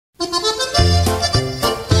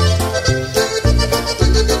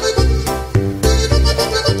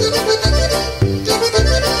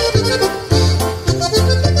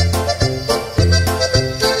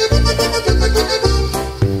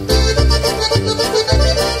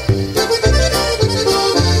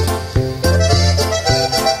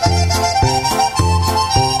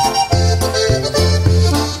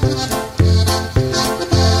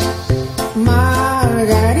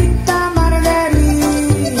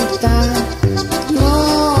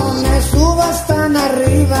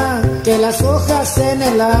las hojas en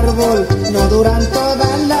el árbol no duran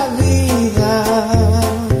toda la vida.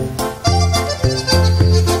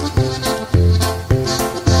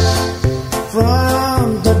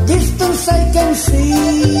 From the distance I can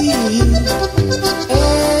see,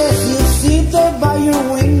 as you sit there by your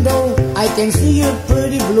window, I can see your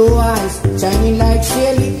pretty blue eyes shining like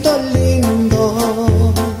cielito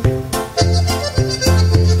lindo.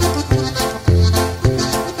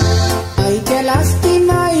 Ay, qué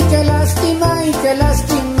lástima, ay, qué lástima, ay, qué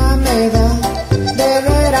lástima me da de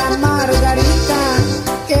ver a Margarita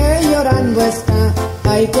que llorando está.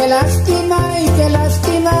 Ay, qué lástima, ay, qué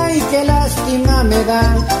lástima, ay, qué lástima me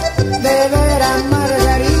da de ver a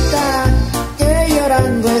Margarita que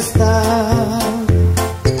llorando está.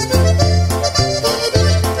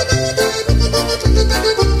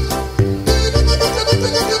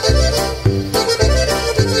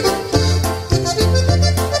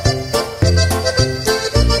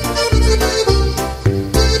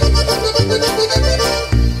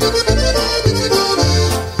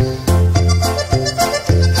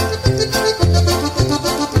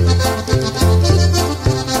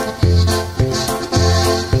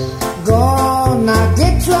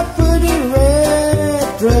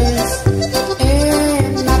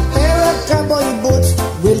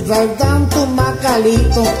 Drive down to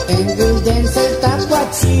Macalito and we'll dance el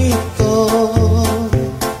tacuachito.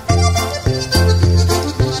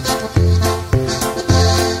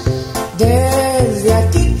 Desde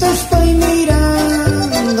aquí te estoy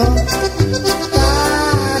mirando,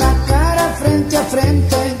 cara a cara, frente a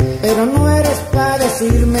frente, pero no eres para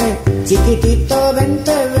decirme, chiquitito,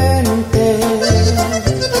 vente, vente.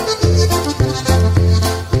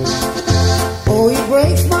 Oh, it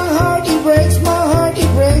breaks my heart, it breaks my heart, it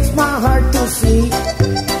breaks my heart to see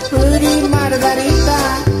pretty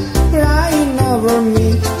Margarita crying over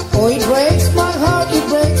me. Oh, it breaks my heart, it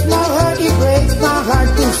breaks my heart, it breaks my heart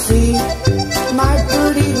to see my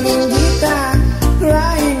pretty Linguita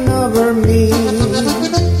crying over me.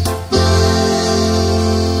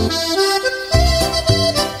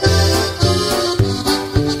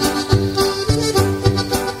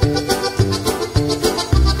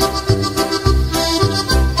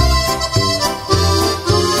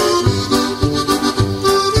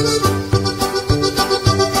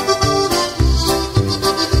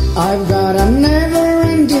 I've got a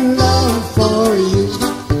never-ending love for you.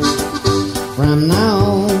 From now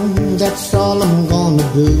on, that's all I'm gonna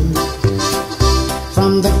do.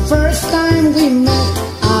 From the first time we met,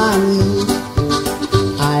 I knew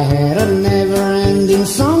I had a never-ending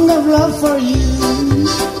song of love for you.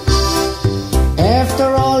 After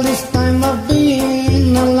all this time of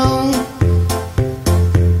being alone,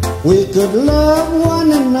 we could love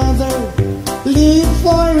one another, live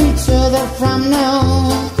for each other from now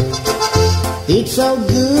on. It's so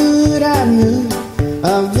good I knew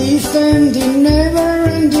of this ending,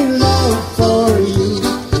 never-ending love for you.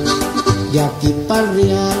 De aquí para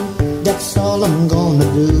real, that's all I'm gonna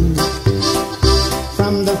do.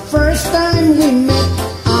 From the first time we met,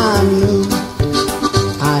 I knew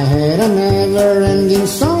I had a never-ending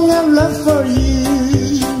song of love for you.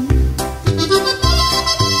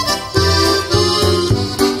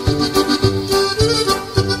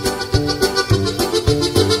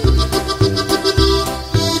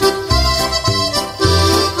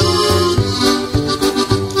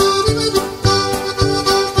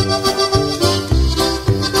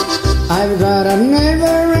 I've got a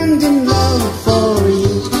never-ending love for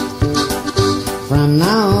you. From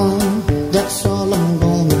now on, that's all I'm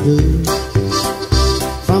gonna do.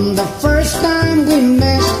 From the first time we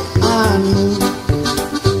met, I knew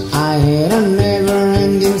I had a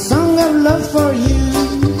never-ending song of love for you.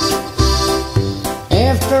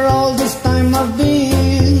 After all this time of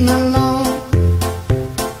being alone,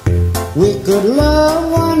 we could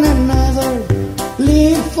love one another,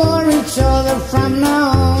 live for each other from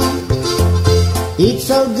now on. It's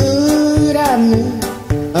so good I knew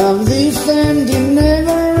of this ending,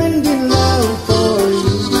 never-ending love for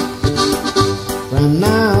you. From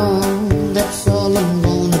now on, that's all I'm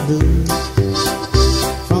gonna do.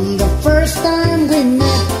 From the first time we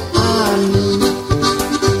met, I knew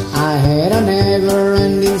I had a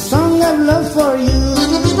never-ending song of love for you.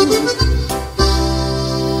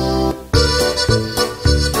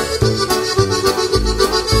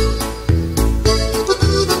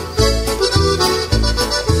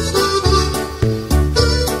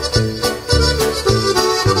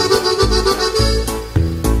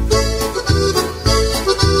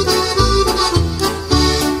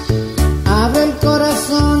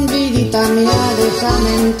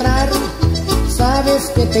 Déjame entrar, sabes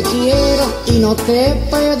que te quiero y no te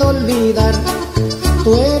puedo olvidar.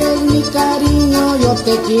 Tú eres mi mi cariño, yo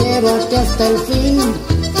te quiero hasta el fin.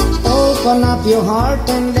 Open up your heart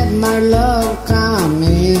and let my love come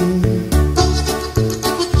in.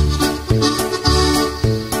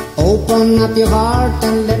 Open up your heart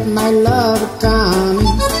and let my love come.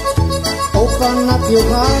 Open up your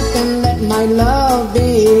heart and let my love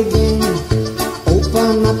begin.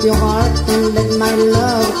 Open up your heart and let my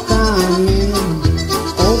love come in.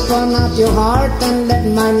 Open up your heart and let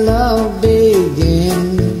my love begin.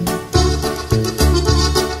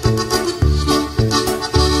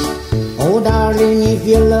 Oh darling, if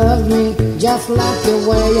you love me just like the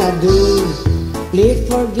way I do, please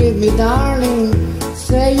forgive me darling,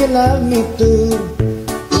 say you love me too.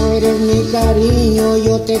 Tú eres mi cariño,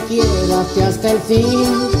 yo te quiero hasta el fin.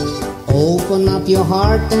 Open up your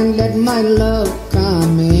heart and let my love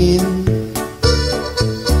come in.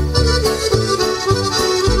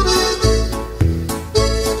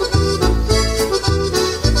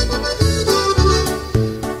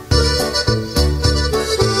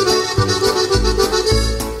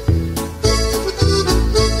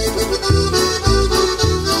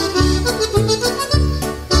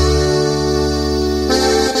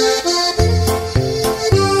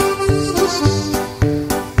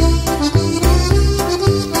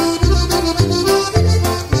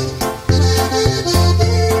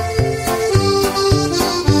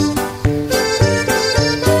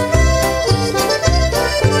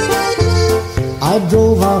 I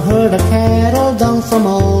drove a herd of cattle down from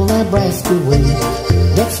old Nebraska way.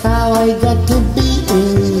 That's how I got to be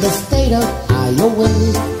in the state of Iowa.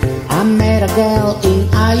 I met a gal in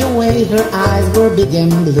Iowa, her eyes were big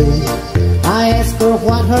and blue. I asked her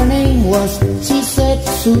what her name was, she said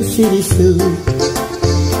Sioux City Sue.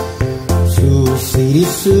 Sioux City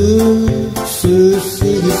Sue, Sioux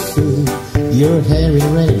City Sue. Your hair is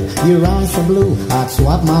red, your eyes are blue, I'd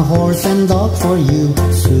swap my horse and dog for you.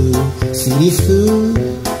 Sioux City Sue,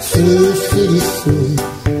 Sioux City Sue.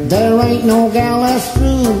 There ain't no gal as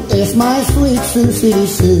true as my sweet Sioux City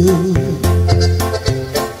Sue.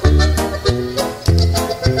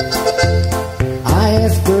 I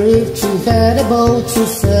asked her if she had a boat, she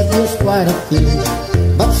said yes, quite a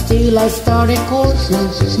few. But still I started courting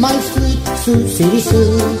my sweet Sioux City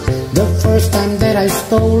Sue. The first time that I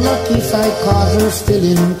stole a kiss, I caught her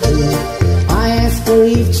stealing too. I asked her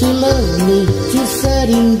if she loved me, she said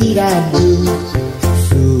indeed I do.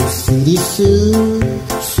 Sioux City Sue,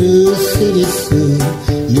 Sioux City Sue.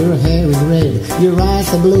 Your hair is red, your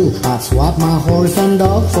eyes are blue, I'd swap my horse and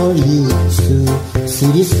dog for you. Sioux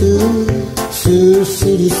City Sue, Sioux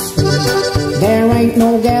City Sue. There ain't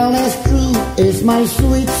no gal as true as my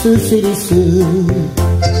sweet Sioux City Sue.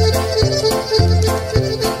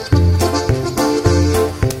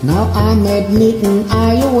 Now I'm admitting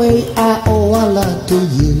Iowa, I owe a lot to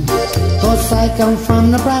you. Cause I come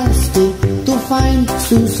from Nebraska to find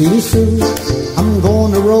Sioux City Sue. I'm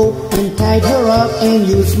gonna rope and tie her up and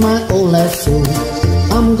use my old lasso.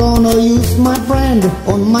 I'm gonna use my brand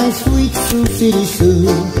on my sweet Sioux City Sue.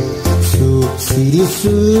 Sioux City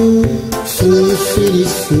Sue, Sioux City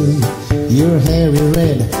Sue. Your hair is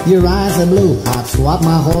red, your eyes are blue, I'd swap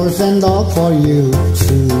my horse and dog for you.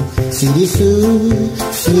 Sioux City Sue,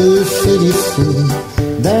 Sioux City Sue.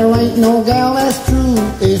 There ain't no gal as true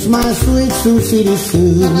as my sweet Sioux City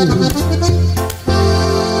Sue.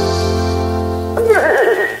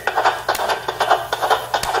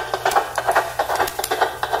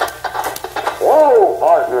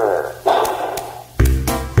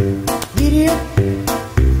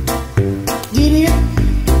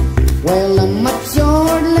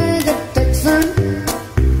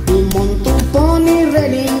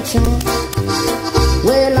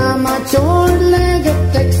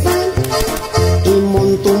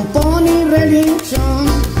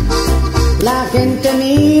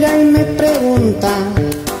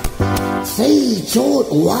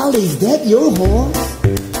 Wally, is that your horse?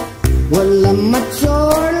 Well, I'm a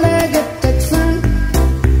short-legged Texan.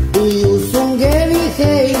 You soon get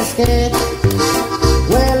his head.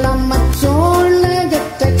 Well, I'm a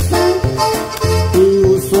short-legged Texan.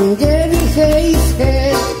 You soon get his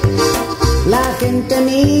head. La gente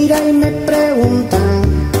mira y me pregunta,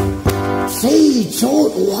 say,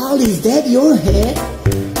 short Wally, is that your head?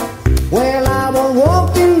 Well, I was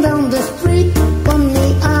walking down the street con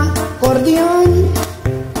mi acordeón.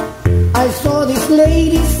 I saw these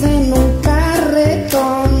ladies en un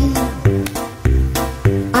carretón.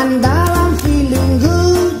 Andaban feeling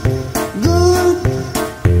good, good.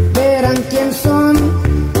 Verán quién son.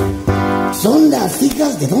 Son las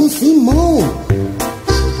hijas de Don Simón.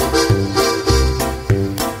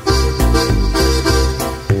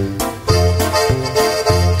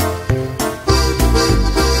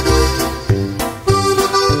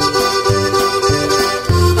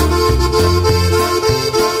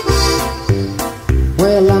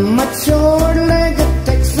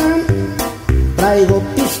 traigo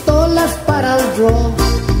pistolas para el draw.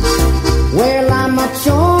 Well, I'm a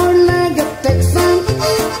short-legged Texan,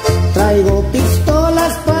 traigo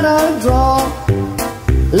pistolas para el draw.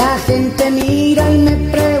 La gente mira y me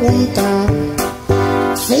pregunta,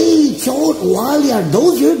 say, Short Wally, are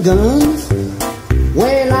those your guns?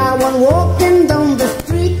 Well, I was walking down the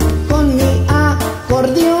street con mi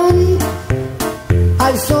acordeón.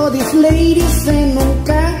 I saw these ladies en un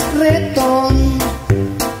carretón.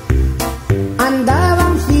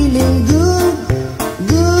 Andaban feeling good,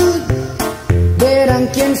 good. Verán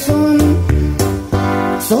quién son.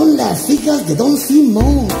 Son las hijas de Don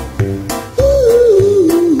Simón.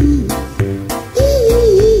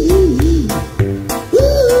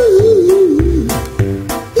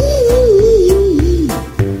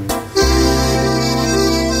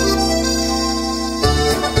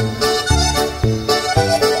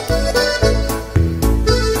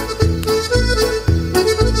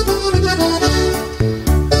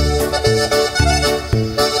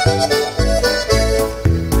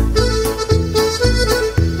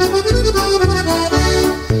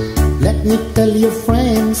 Tell your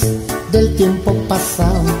friends del tiempo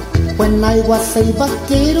pasado, when I was a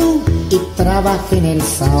vaquero y trabajé en el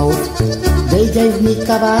South. They gave me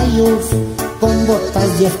caballos con botas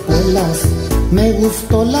y espuelas. Me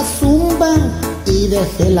gustó la zumba y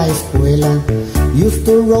dejé la escuela. Used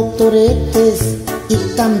to rock toretes y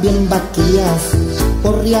también vaquillas.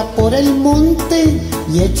 Corría por el monte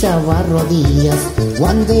y echaba rodillas.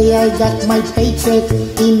 One day I got my paycheck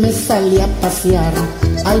y me salí a pasear.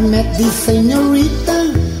 I met this señorita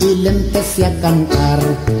y le empecé a cantar.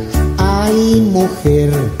 Ay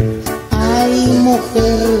mujer,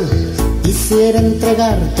 quisiera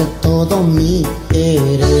entregarte todo mi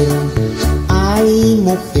querer. Ay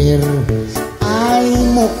mujer,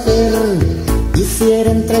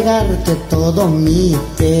 quisiera entregarte todo mi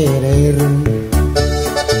querer.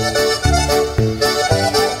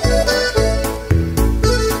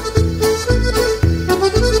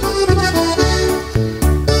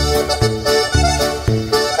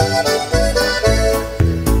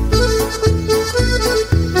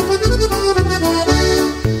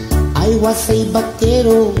 Soy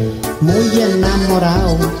vaquero muy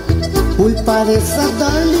enamorado, culpa de esa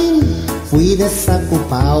darling fui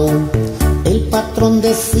desocupado. El patrón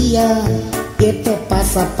decía, ¿qué te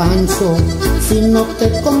pasa, Pancho? Si no te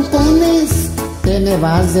compones, te me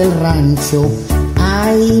vas del rancho.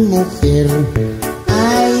 Ay mujer,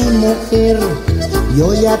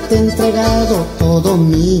 yo ya te he entregado todo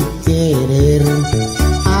mi querer.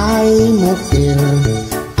 Ay mujer,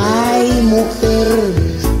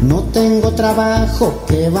 no tengo trabajo,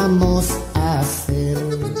 ¿qué vamos